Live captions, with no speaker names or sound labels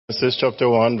Genesis chapter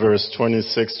 1, verse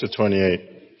 26 to 28.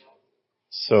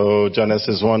 So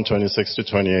Genesis 1, 26 to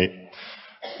 28.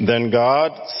 Then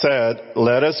God said,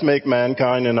 "Let us make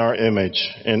mankind in our image,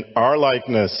 in our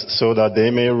likeness, so that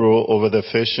they may rule over the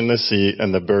fish in the sea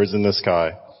and the birds in the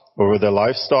sky, over the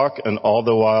livestock and all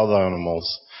the wild animals,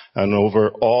 and over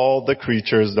all the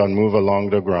creatures that move along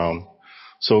the ground."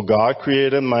 So God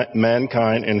created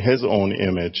mankind in his own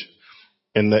image.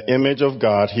 In the image of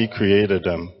God he created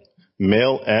them.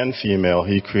 Male and female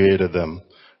he created them.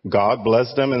 God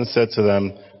blessed them and said to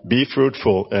them, "Be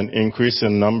fruitful and increase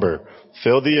in number.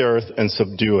 Fill the earth and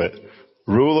subdue it.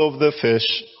 Rule over the fish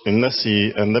in the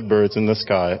sea and the birds in the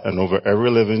sky and over every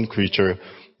living creature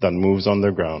that moves on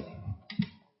the ground."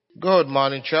 Good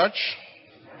morning, church.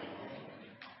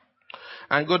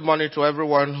 And good morning to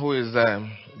everyone who is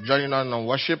joining on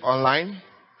worship online.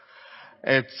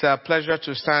 It's a pleasure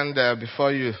to stand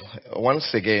before you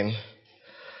once again.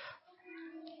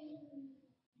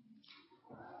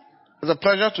 It's a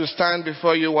pleasure to stand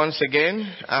before you once again.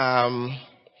 Come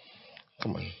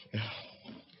on. Yeah.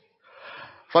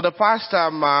 For the past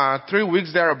 3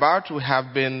 weeks thereabout, we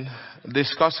have been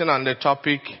discussing on the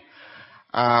topic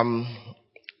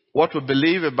what we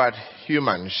believe about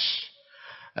humans.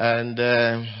 And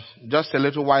just a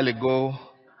little while ago,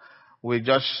 we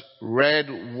just read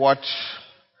what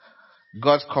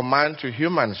God's command to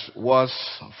humans was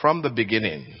from the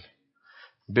beginning.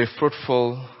 Be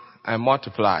fruitful and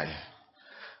multiply.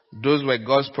 Those were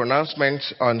God's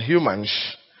pronouncements on humans.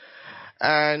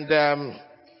 And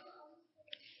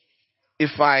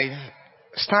if I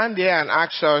stand there and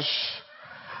ask us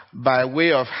by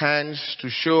way of hands to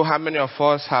show how many of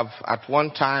us have at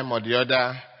one time or the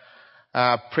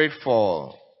other prayed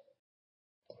for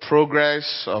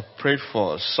progress or prayed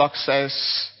for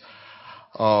success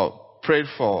or prayed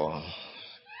for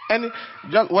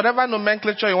just whatever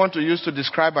nomenclature you want to use to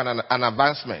describe an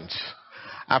advancement,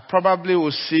 I probably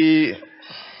will see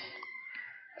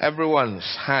everyone's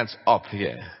hands up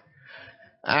here.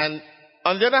 And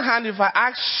on the other hand, if I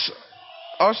ask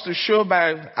us to show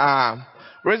by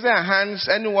raising our hands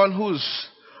anyone who's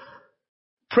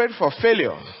prayed for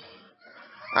failure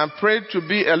and prayed to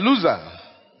be a loser,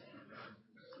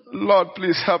 Lord,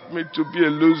 please help me to be a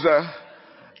loser.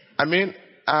 I mean,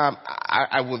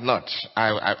 I would not.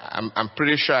 I'm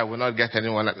pretty sure I will not get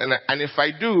anyone. And if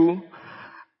I do,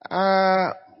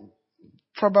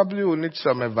 probably will need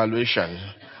some evaluation.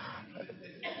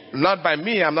 Not by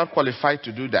me, I'm not qualified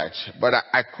to do that, but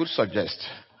I could suggest.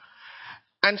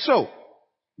 And so,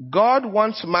 God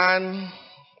wants man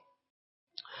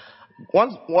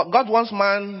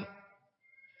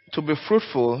to be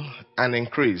fruitful and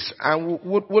increase. And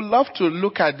would love to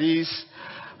look at this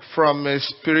from a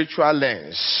spiritual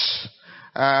lens.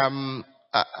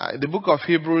 The book of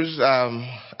Hebrews,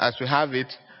 as we have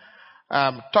it,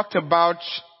 talked about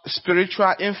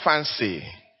spiritual infancy,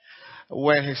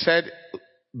 when he said,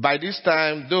 by this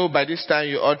time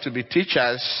you ought to be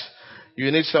teachers, you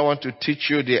need someone to teach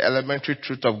you the elementary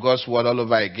truth of God's word all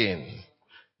over again.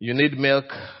 You need milk,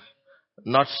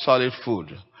 not solid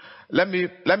food. Let me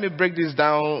break this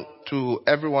down to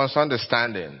everyone's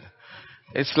understanding.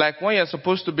 It's like when you're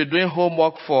supposed to be doing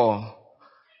homework for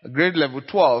grade level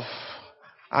 12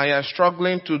 and you're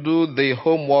struggling to do the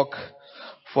homework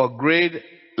for grade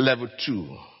level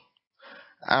 2.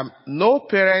 No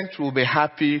parent will be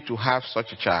happy to have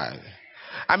such a child.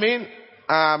 I mean,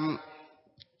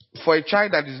 for a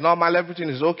child that is normal, everything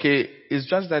is okay. It's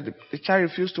just that the child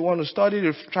refuses to want to study,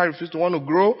 the child refuses to want to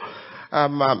grow.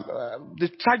 The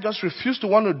child just refuses to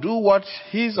want to do what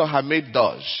his or her mate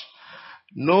does.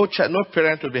 No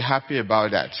parent will be happy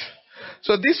about that.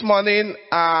 So this morning,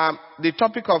 the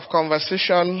topic of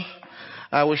conversation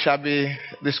we shall be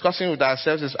discussing with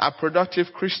ourselves is a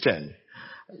productive Christian.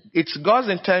 It's God's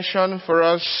intention for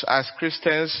us as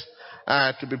Christians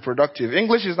to be productive.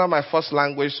 English is not my first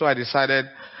language, so I decided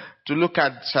to look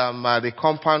at the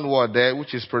compound word there,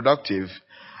 which is productive.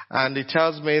 And it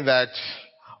tells me that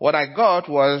what I got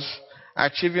was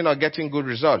achieving or getting good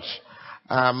results.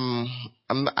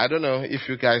 I don't know if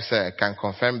you guys can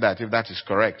confirm that, if that is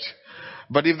correct.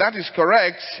 But if that is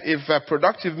correct, if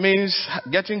productive means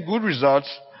getting good results,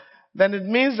 then it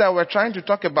means that we're trying to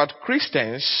talk about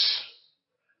Christians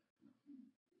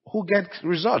who get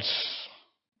results.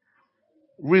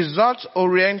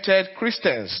 Results-oriented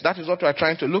Christians. That is what we're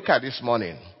trying to look at this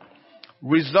morning.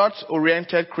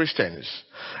 Results-oriented Christians.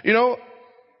 You know,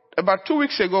 about 2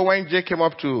 weeks ago when Jay came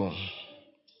up to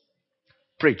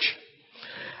preach,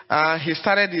 he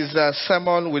started his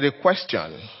sermon with a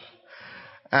question.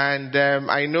 And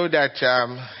I know that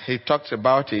he talked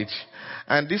about it.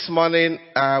 And this morning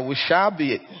we shall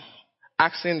be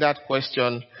asking that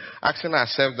question, asking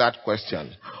ourselves that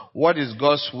question. What is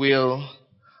God's will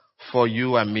for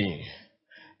you and me?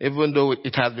 Even though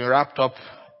it has been wrapped up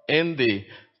in the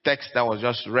text that was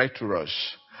just read to us.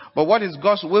 But what is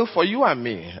God's will for you and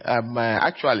me?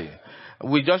 Actually,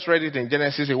 we just read it in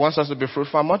Genesis. He wants us to be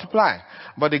fruitful and multiply.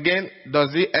 But again, does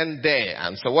it end there?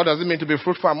 And so what does it mean to be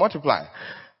fruitful and multiply?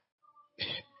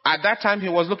 At that time, he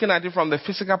was looking at it from the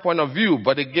physical point of view.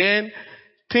 But again,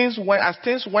 as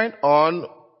things went on,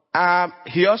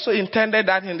 he also intended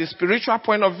that in the spiritual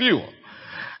point of view.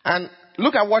 And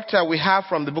look at what we have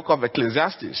from the book of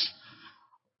Ecclesiastes.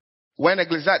 When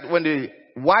the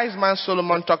wise man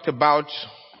Solomon talked about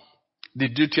the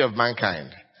duty of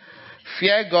mankind.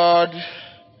 Fear God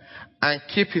and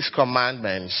keep his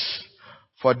commandments,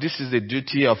 for this is the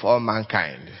duty of all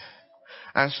mankind.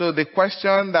 And so the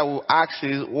question that we'll ask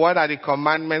is, what are the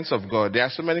commandments of God? There are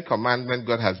so many commandments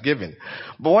God has given.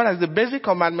 But what is the basic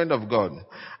commandment of God?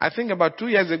 I think about 2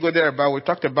 years ago we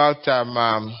talked about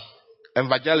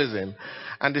evangelism.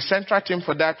 And the central theme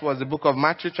for that was the book of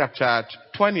Matthew chapter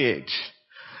 28.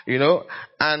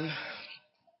 And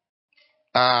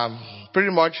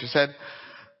pretty much he said,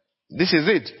 this is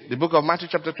it. The book of Matthew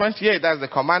chapter 28, that's the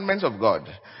commandments of God.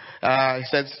 He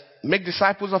says, make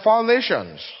disciples of all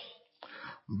nations,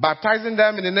 baptizing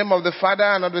them in the name of the Father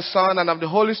and of the Son and of the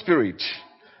Holy Spirit,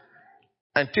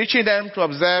 and teaching them to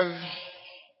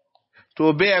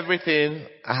obey everything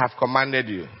I have commanded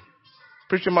you.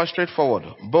 Pretty much straightforward.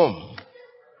 Boom.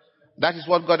 That is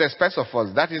what God expects of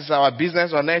us. That is our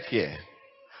business on earth here.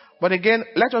 But again,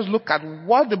 let us look at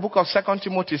what the book of 2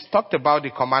 Timothy talked about,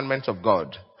 the commandments of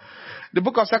God. The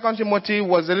book of 2 Timothy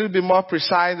was a little bit more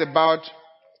precise about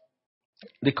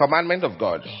the commandment of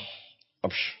God.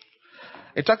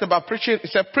 It talked about preaching. It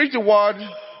said, preach the word,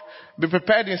 be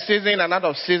prepared in season and out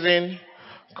of season,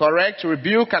 correct,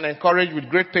 rebuke, and encourage with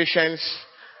great patience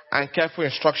and careful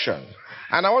instruction.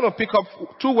 And I want to pick up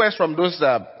 2 words from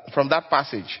that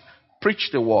passage. Preach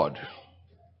the word.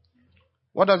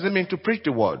 What does it mean to preach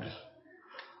the word?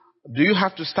 Do you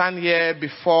have to stand here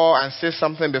before and say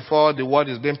something before the word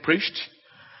is being preached?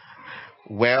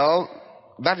 Well,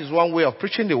 that is one way of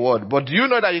preaching the word. But do you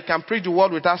know that you can preach the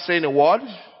word without saying a word?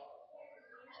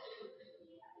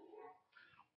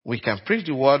 We can preach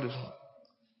the word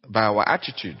by our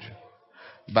attitude,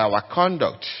 by our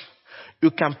conduct.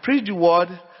 You can preach the word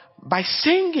by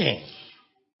singing.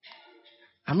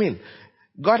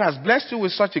 God has blessed you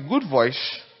with such a good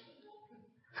voice,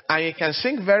 and you can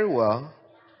sing very well.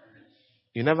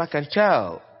 You never can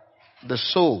tell the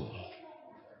soul.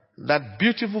 That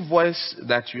beautiful voice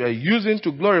that you are using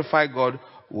to glorify God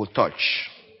will touch.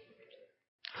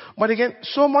 But again,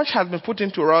 so much has been put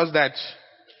into us that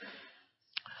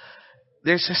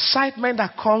there's excitement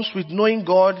that comes with knowing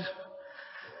God,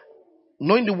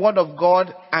 knowing the word of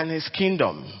God and his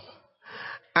kingdom.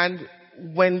 And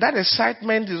when that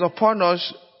excitement is upon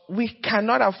us, we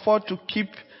cannot afford to keep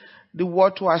the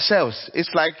word to ourselves. It's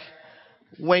like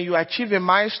when you achieve a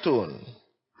milestone,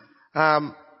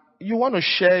 you want to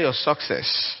share your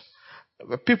success.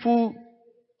 People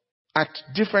at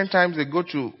different times, they go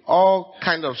to all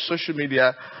kind of social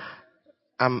media,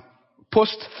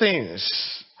 post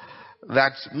things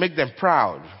that make them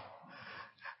proud.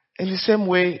 In the same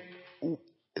way,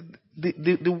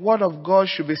 the word of God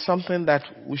should be something that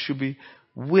we should be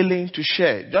willing to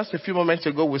share. Just a few moments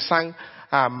ago, we sang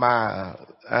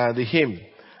the hymn,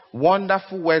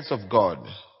 Wonderful Words of God.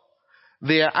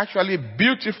 They are actually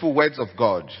beautiful words of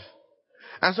God.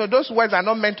 And so those words are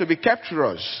not meant to be kept to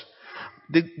us.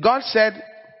 God said,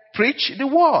 preach the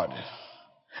word.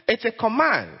 It's a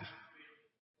command.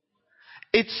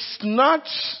 It's not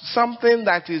something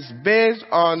that is based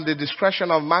on the discretion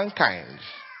of mankind.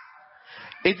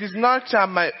 It is not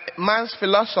man's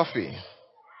philosophy.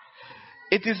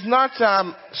 It is not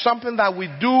something that we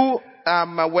do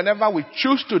whenever we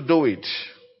choose to do it.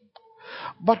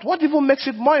 But what even makes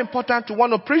it more important to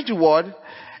want to preach the word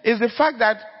is the fact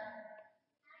that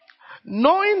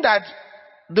knowing that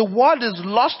the world is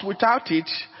lost without it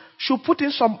should put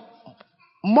in some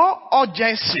more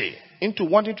urgency into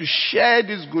wanting to share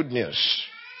this good news.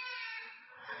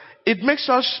 It makes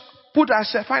us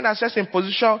find ourselves in a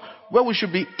position where we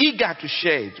should be eager to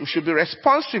share it. We should be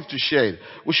responsive to share it.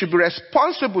 We should be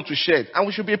responsible to share it. And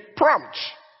we should be prompt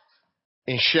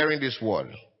in sharing this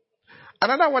word.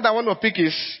 Another word I want to pick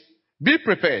is be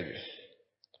prepared.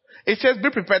 It says be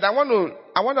prepared. I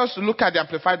want us to look at the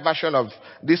amplified version of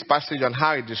this passage on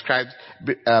how it describes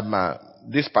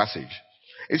this passage.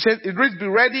 It says, it reads, be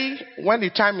ready when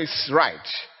the time is right,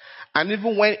 and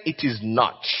even when it is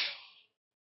not.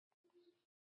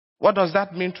 What does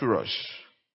that mean to us?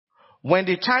 when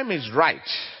the time is right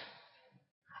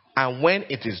and when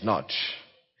it is not.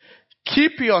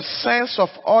 Keep your sense of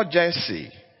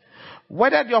urgency,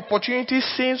 whether the opportunity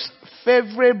seems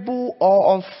favorable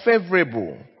or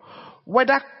unfavorable,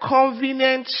 whether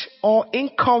convenient or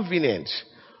inconvenient,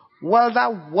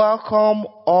 whether welcome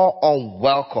or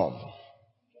unwelcome.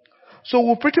 So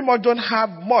we pretty much don't have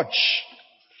much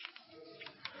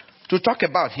to talk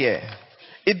about here.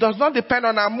 It does not depend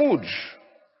on our mood.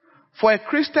 For a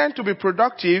Christian to be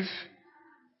productive,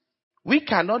 we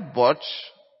cannot but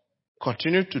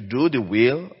continue to do the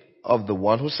will of the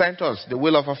one who sent us, the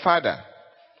will of our Father.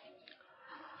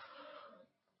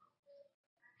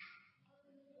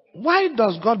 Why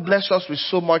does God bless us with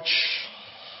so much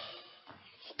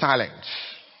talent?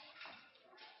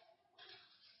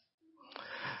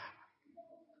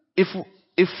 If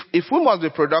we must be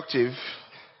productive,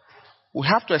 we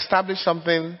have to establish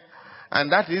something,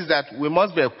 and that is that we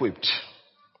must be equipped.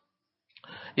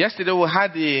 Yesterday we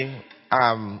had the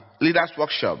leaders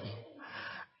workshop,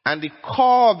 and the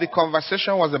core of the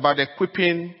conversation was about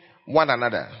equipping one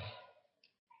another.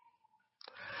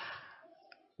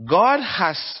 God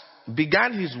has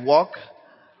begun his work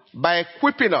by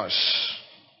equipping us.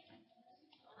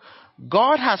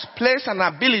 God has placed an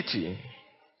ability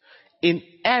in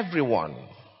everyone.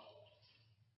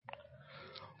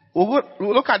 We'll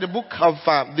look at the book of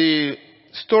the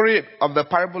story of the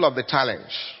parable of the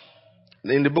talents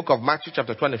in the book of Matthew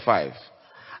chapter 25.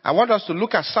 I want us to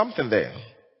look at something there.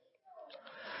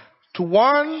 To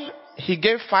one, he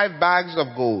gave 5 bags of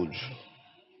gold.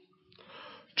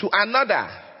 To another,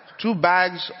 2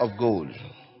 bags of gold.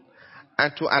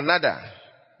 And to another,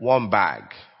 1 bag.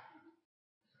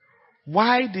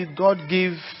 Why did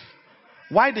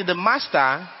the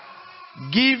master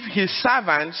give his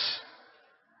servants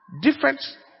different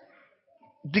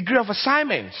degree of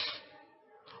assignments?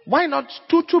 Why not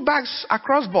two bags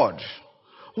across board?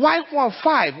 Why 1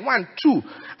 5, 1 2,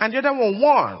 and the other one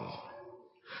 1?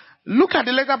 Look at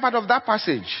the later part of that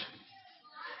passage.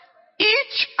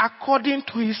 Each according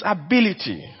to his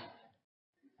ability.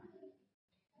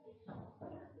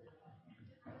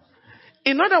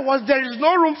 In other words, there is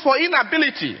no room for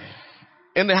inability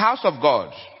in the house of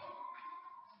God.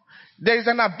 There is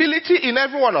an ability in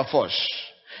every one of us.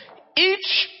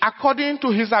 Each according to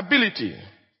his ability.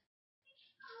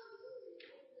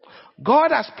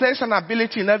 God has placed an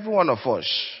ability in every one of us.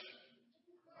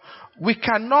 We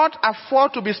cannot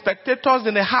afford to be spectators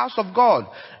in the house of God.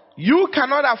 You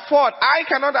cannot afford, I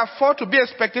cannot afford to be a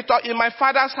spectator in my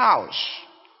Father's house.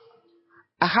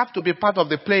 I have to be part of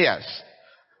the players.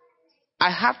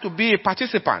 I have to be a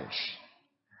participant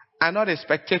and not a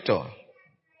spectator.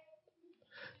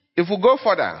 If we go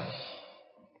further,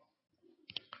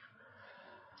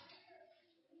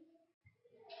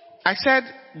 I said,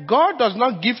 God does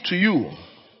not give to you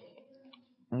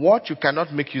what you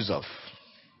cannot make use of.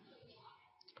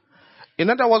 In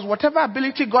other words, whatever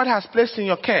ability God has placed in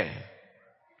your care,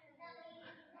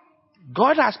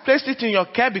 God has placed it in your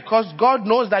care because God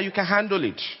knows that you can handle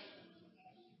it.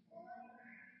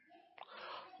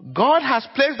 God has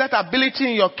placed that ability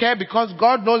in your care because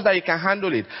God knows that you can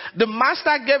handle it. The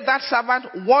master gave that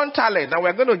servant 1 talent, and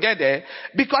we're going to get there,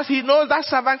 because he knows that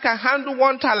servant can handle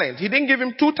 1 talent. He didn't give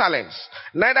him 2 talents.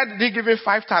 Neither did he give him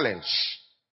 5 talents.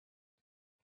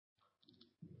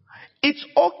 It's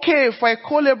okay for a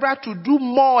co-laborer to do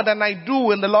more than I do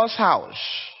in the Lord's house.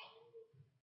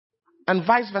 And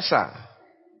vice versa.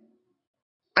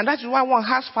 And that is why one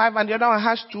has 5 and the other one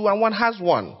has 2 and one has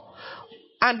 1.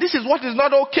 And this is what is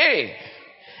not okay.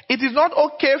 It is not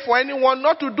okay for anyone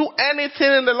not to do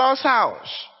anything in the Lord's house.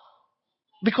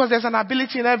 Because there's an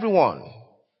ability in everyone.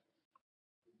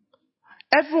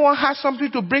 Everyone has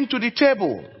something to bring to the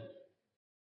table.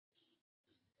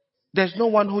 There's no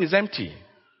one who is empty.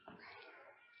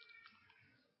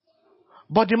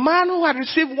 But the man who had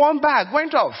received 1 bag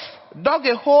went off, dug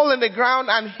a hole in the ground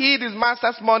and hid his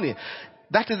master's money.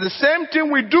 That is the same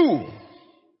thing we do.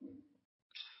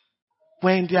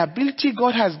 When the ability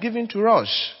God has given to us,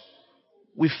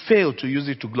 we fail to use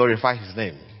it to glorify his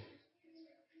name.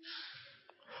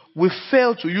 We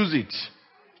fail to use it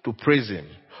to praise him.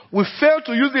 We fail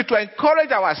to use it to encourage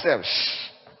ourselves.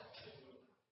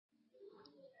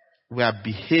 We are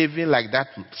behaving like that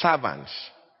servant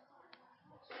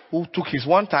who took his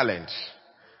 1 talent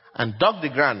and dug the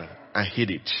ground and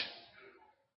hid it.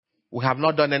 We have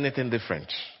not done anything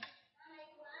different.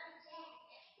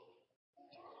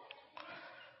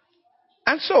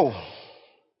 And so,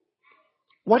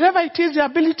 whatever it is, the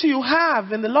ability you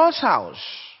have in the Lord's house,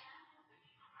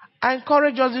 I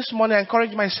encourage us this morning, I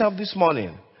encourage myself this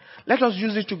morning. Let us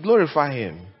use it to glorify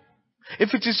him.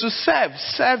 If it is to serve,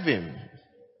 serve him.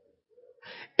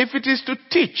 If it is to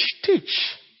teach,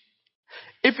 teach.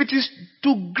 If it is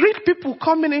to greet people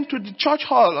coming into the church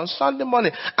hall on Sunday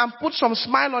morning and put some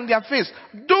smile on their face,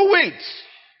 do it.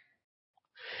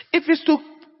 If it's to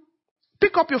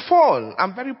pick up your phone,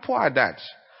 I'm very poor at that,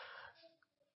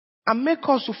 and make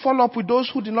us to follow up with those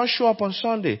who did not show up on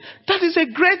Sunday, that is a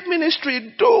great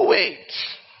ministry. Do it.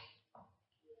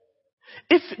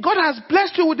 If God has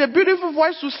blessed you with a beautiful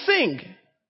voice to sing,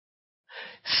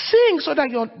 sing so that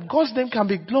your God's name can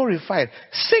be glorified.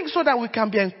 Sing so that we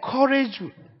can be encouraged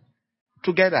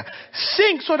together.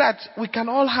 Sing so that we can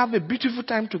all have a beautiful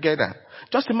time together.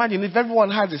 Just imagine if everyone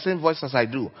has the same voice as I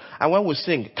do, and when we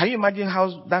sing, can you imagine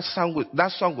how that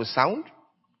song will sound?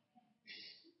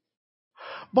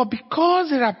 But because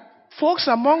there are folks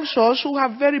amongst us who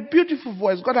have very beautiful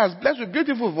voice, God has blessed with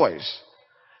beautiful voice,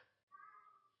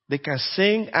 they can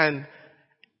sing and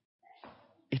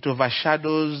it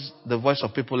overshadows the voice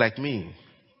of people like me.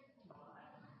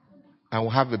 And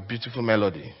we'll have a beautiful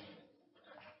melody.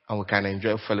 And we can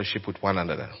enjoy fellowship with one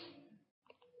another.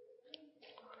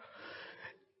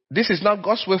 This is not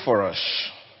God's way for us.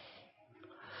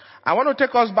 I want to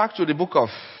take us back to the book of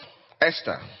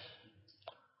Esther.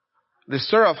 The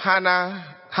story of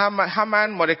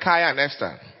Haman, Mordecai, and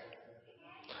Esther.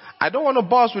 I don't want to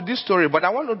bore us with this story, but I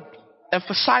want to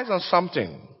emphasize on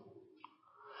something.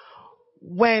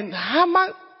 When Haman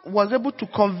was able to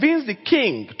convince the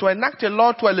king to enact a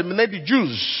law to eliminate the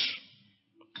Jews,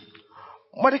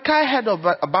 Mordecai heard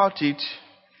about it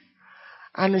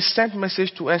and he sent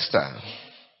message to Esther.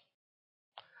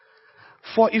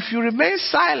 For if you remain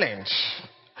silent,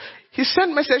 he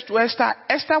sent message to Esther.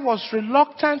 Esther was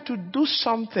reluctant to do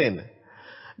something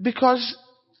because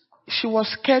she was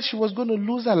scared she was going to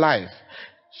lose her life.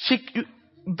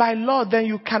 By law, then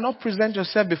you cannot present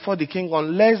yourself before the king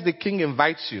unless the king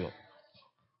invites you.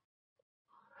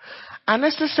 And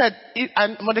Esther said,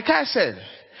 and Mordecai said,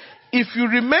 if you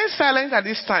remain silent at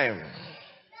this time,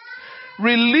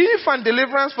 relief and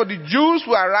deliverance for the Jews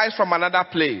will arise from another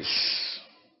place.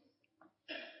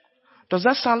 Does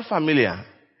that sound familiar?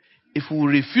 If we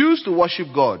refuse to worship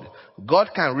God, God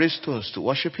can raise stones to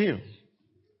worship him.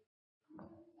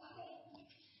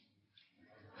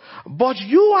 But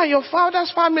you and your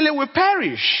father's family will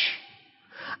perish.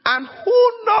 And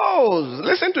who knows?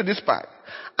 Listen to this part.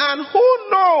 And who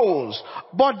knows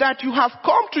but that you have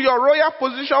come to your royal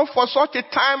position for such a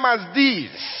time as this?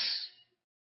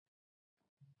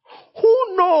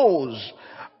 Who knows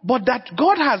but that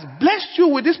God has blessed you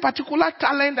with this particular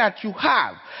talent that you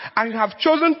have, and you have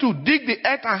chosen to dig the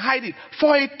earth and hide it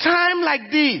for a time like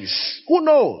this? Who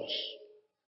knows?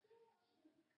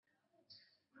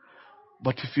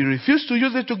 But if you refuse to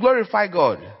use it to glorify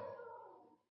God,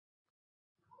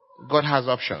 God has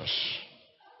options.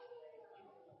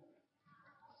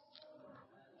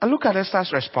 And look at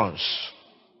Esther's response.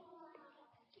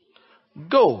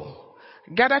 Go,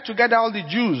 gather together all the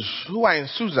Jews who are in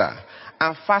Susa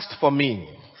and fast for me.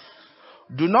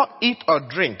 Do not eat or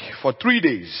drink for 3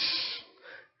 days.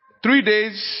 3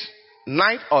 days,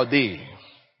 night or day.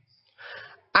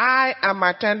 I and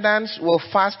my attendants will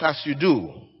fast as you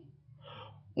do.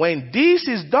 When this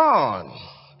is done,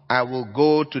 I will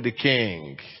go to the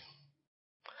king.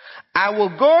 I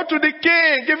will go to the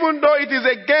king even though it is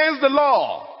against the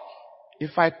law.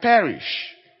 If I perish,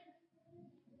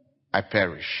 I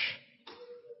perish.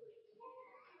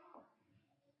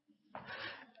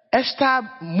 Esther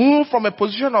moved from a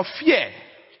position of fear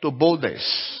to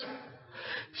boldness.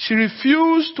 She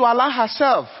refused to allow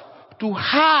herself to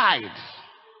hide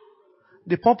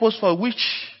the purpose for which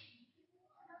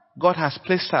God has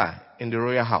placed her in the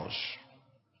royal house.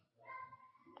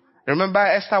 Remember,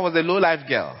 Esther was a low-life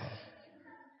girl,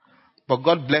 but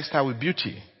God blessed her with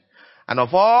beauty. And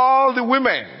of all the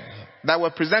women that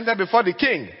were presented before the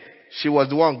king, she was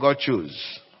the one God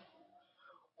chose.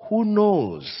 Who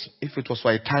knows if it was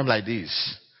for a time like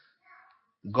this,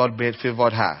 God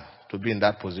favored her to be in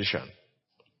that position.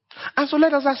 And so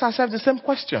let us ask ourselves the same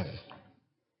question.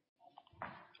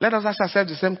 Let us ask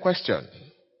ourselves the same question.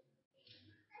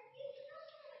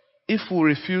 If we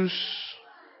refuse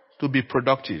to be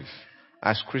productive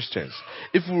as Christians,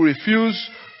 if we refuse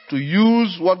to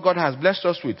use what God has blessed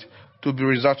us with to be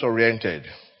result-oriented,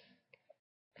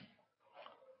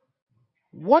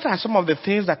 what are some of the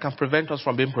things that can prevent us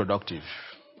from being productive?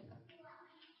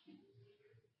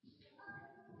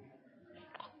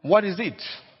 What is it?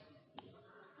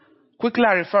 Quickly,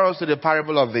 I refer us to the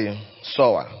parable of the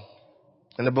sower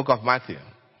in the book of Matthew.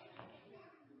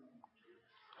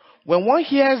 When one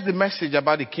hears the message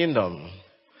about the kingdom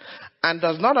and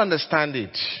does not understand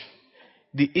it,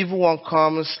 the evil one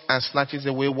comes and snatches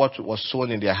away what was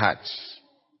sown in their hearts.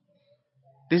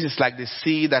 This is like the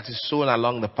seed that is sown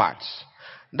along the path.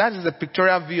 That is the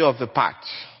pictorial view of the path.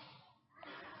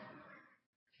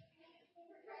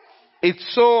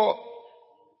 It's so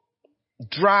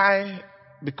dry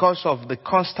because of the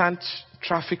constant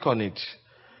traffic on it.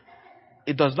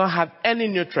 It does not have any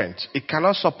nutrient. It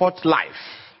cannot support life.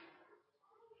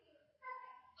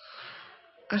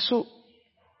 And so,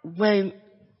 when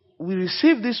we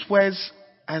receive these words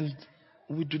and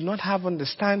we do not have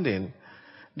understanding,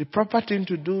 the proper thing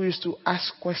to do is to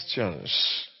ask questions.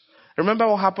 Remember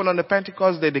what happened on the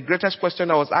Pentecost Day? The greatest question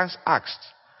that was asked.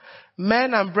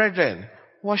 Men and brethren,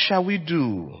 what shall we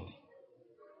do?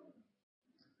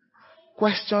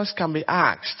 Questions can be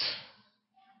asked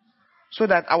so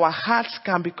that our hearts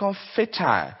can become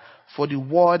fertile for the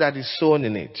word that is sown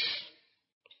in it.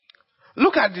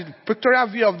 Look at the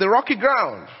pictorial view of the rocky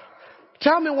ground.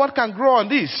 Tell me what can grow on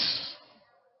this.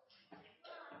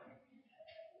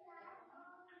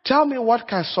 Tell me what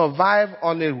can survive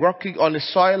on a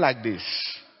soil like this.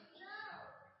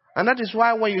 And that is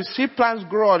why when you see plants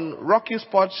grow on rocky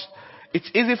spots, it's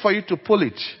easy for you to pull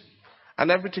it.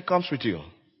 And everything comes with you,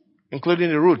 including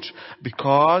the root.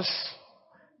 Because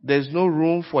there's no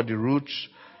room for the roots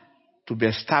to be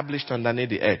established underneath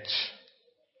the earth.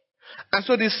 And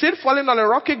so the seed falling on a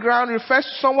rocky ground refers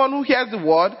to someone who hears the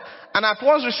word and at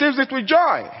once receives it with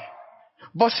joy.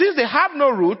 But since they have no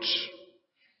roots,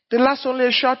 they last only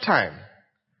a short time.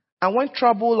 And when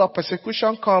trouble or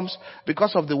persecution comes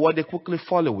because of the word, they quickly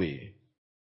fall away.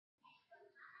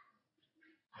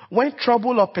 When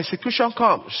trouble or persecution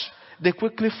comes, they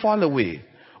quickly fall away.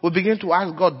 We begin to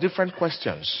ask God different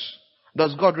questions.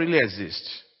 Does God really exist?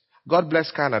 God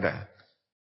bless Canada.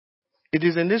 It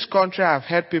is in this country I've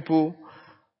heard people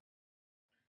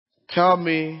tell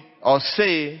me or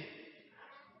say,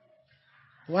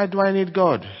 why do I need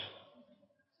God?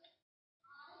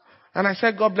 And I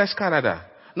said, God bless Canada.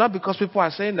 Not because people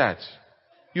are saying that.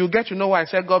 You get to know why I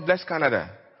said, God bless Canada.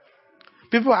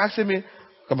 People are asking me,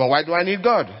 come on, why do I need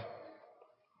God?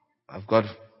 I've got a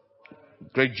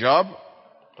great job.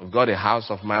 I've got a house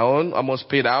of my own, almost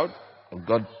paid out. I've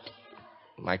got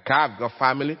my car. I've got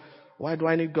family. Why do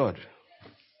I need God?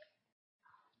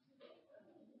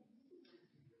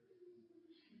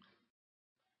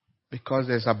 Because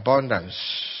there's abundance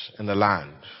in the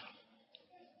land.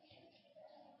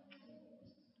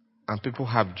 And people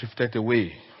have drifted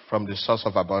away from the source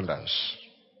of abundance.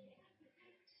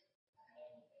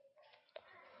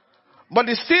 But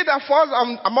the seed that falls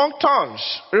among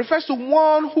thorns refers to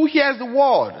one who hears the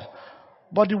word.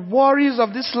 But the worries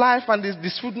of this life and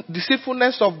the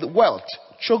deceitfulness of the wealth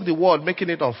choke the word, making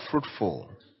it unfruitful.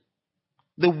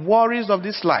 The worries of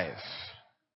this life.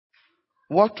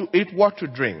 What to eat, what to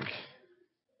drink.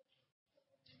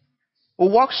 We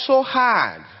work so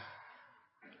hard.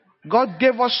 God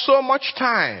gave us so much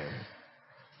time.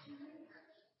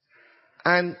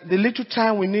 And the little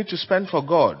time we need to spend for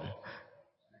God,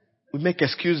 we make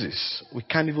excuses. We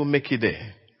can't even make it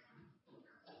there.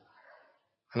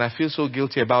 And I feel so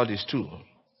guilty about this too.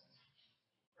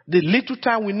 The little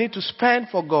time we need to spend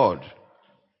for God,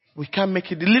 we can't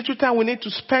make it. The little time we need to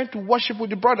spend to worship with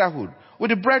the brotherhood, with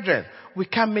the brethren, we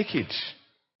can't make it.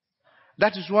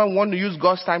 That is why we want to use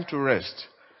God's time to rest.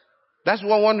 That's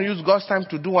why we want to use God's time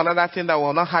to do another thing that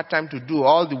we've not had time to do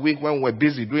all the week when we're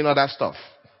busy doing other stuff.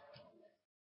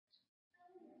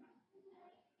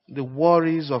 The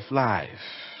worries of life.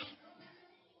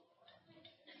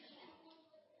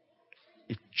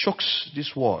 It chokes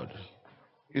this word.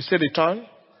 You see the thorn?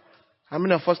 How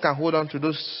many of us can hold on to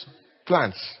those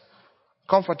plants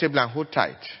comfortably and hold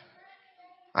tight?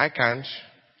 I can't.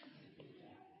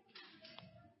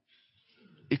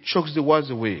 It chokes the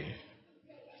words away.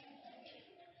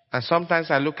 And sometimes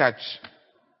I look at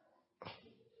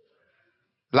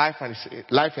life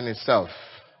in itself.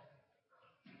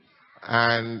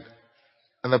 And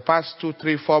in the past 2,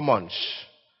 3, 4 months,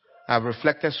 I've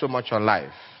reflected so much on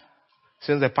life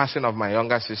since the passing of my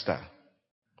younger sister.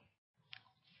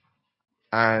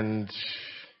 And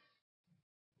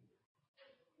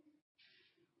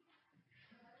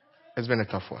it's been a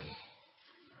tough one.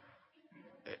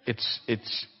 It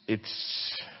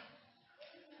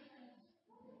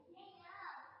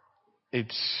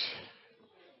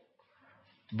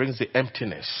brings the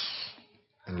emptiness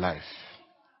in life.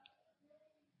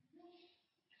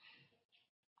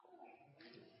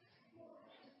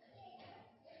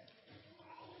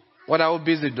 What are we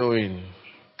busy doing?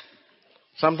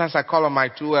 Sometimes I call on my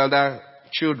 2 elder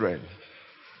children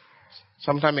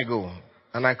some time ago,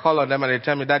 and I call on them and they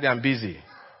tell me, Daddy, I'm busy.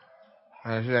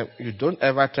 And she said, you don't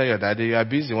ever tell your daddy you are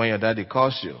busy when your daddy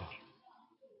calls you.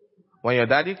 When your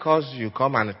daddy calls you, you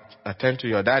come and attend to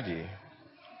your daddy.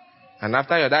 And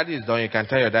after your daddy is done, you can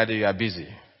tell your daddy you are busy.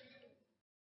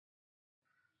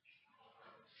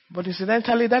 But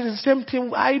incidentally, that is the same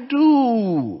thing I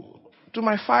do to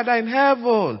my Father in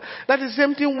heaven. That is the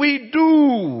same thing we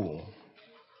do.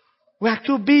 We are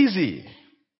too busy.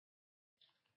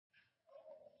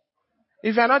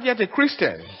 If you are not yet a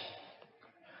Christian,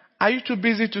 are you too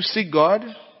busy to seek God?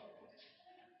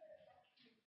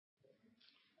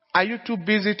 Are you too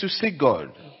busy to seek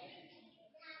God?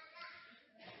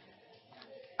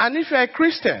 And if you are a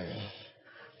Christian,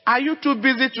 are you too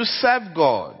busy to serve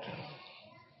God?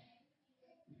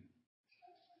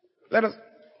 Let us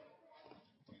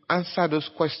answer those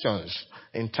questions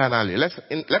internally.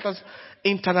 Let us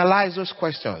internalize those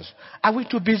questions. Are we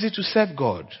too busy to serve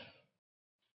God?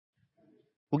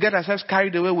 We get ourselves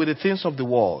carried away with the things of the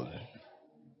world.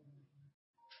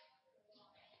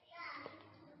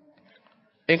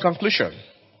 In conclusion,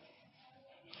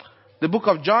 the book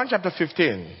of John chapter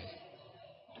 15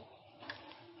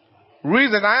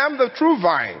 reads that I am the true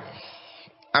vine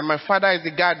and my Father is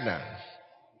the gardener.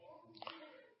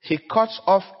 He cuts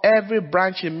off every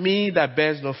branch in me that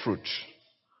bears no fruit.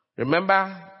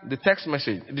 Remember the text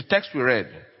message, the text we read.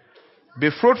 Be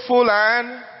fruitful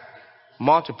and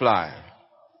multiply.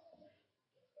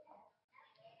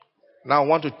 Now I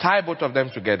want to tie both of them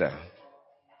together.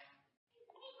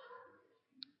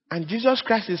 And Jesus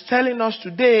Christ is telling us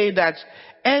today that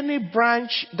any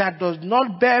branch that does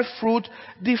not bear fruit,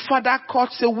 the Father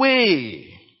cuts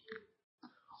away.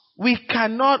 We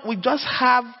just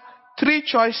have three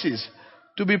choices.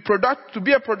 To be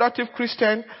a productive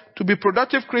Christian, to be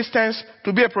productive Christians,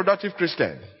 to be a productive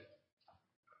Christian.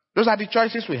 Those are the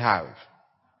choices we have.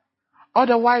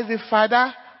 Otherwise, the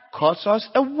Father cuts us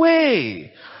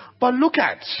away. But look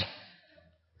at,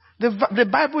 the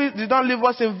Bible did not leave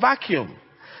us in vacuum.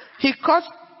 He cuts,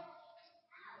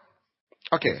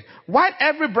 while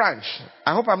every branch,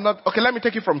 let me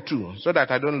take it from 2 so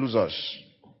that I don't lose us.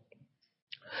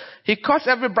 He cuts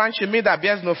every branch in me that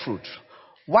bears no fruit.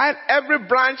 While every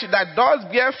branch that does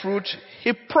bear fruit,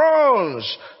 he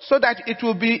prunes so that it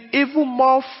will be even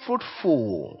more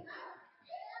fruitful.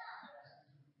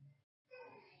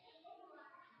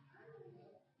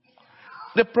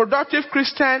 The productive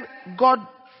Christian, God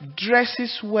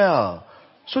dresses well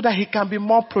so that he can be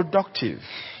more productive.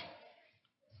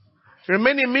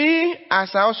 Remain in me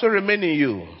as I also remain in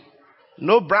you.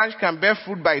 No branch can bear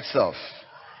fruit by itself.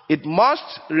 It must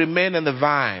remain in the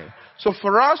vine. So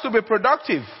for us to be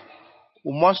productive,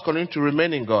 we must continue to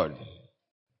remain in God.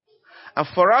 And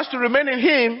for us to remain in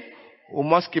him, we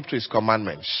must keep to his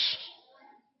commandments.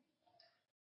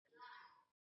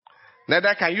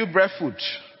 Neither can you bear fruit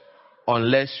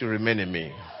unless you remain in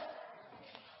me.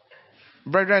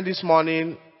 Brethren, this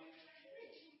morning,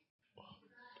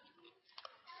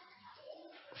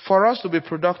 for us to be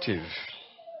productive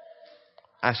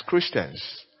as Christians,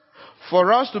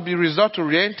 for us to be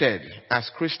result-oriented as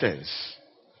Christians,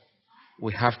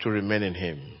 we have to remain in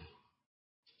him.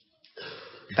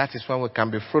 That is when we can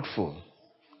be fruitful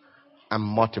and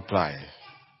multiply.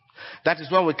 That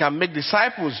is when we can make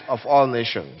disciples of all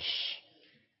nations.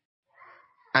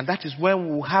 And that is when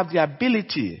we will have the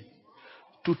ability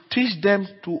to teach them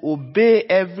to obey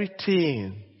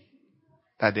everything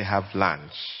that they have learned.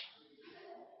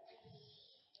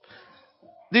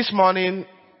 This morning,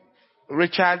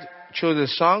 Richard chose a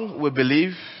song, we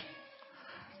believe,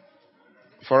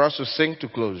 for us to sing to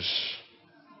close.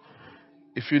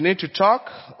 If you need to talk,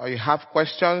 or you have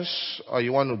questions, or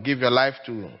you want to give your life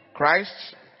to Christ,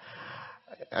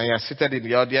 and you're seated in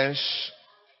the audience,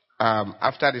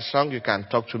 after the song, you can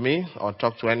talk to me, or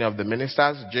talk to any of the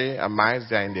ministers. Jay and Miles,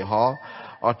 they are in the hall,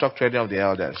 or talk to any of the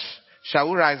elders.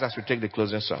 Shall we rise as we take the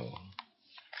closing song?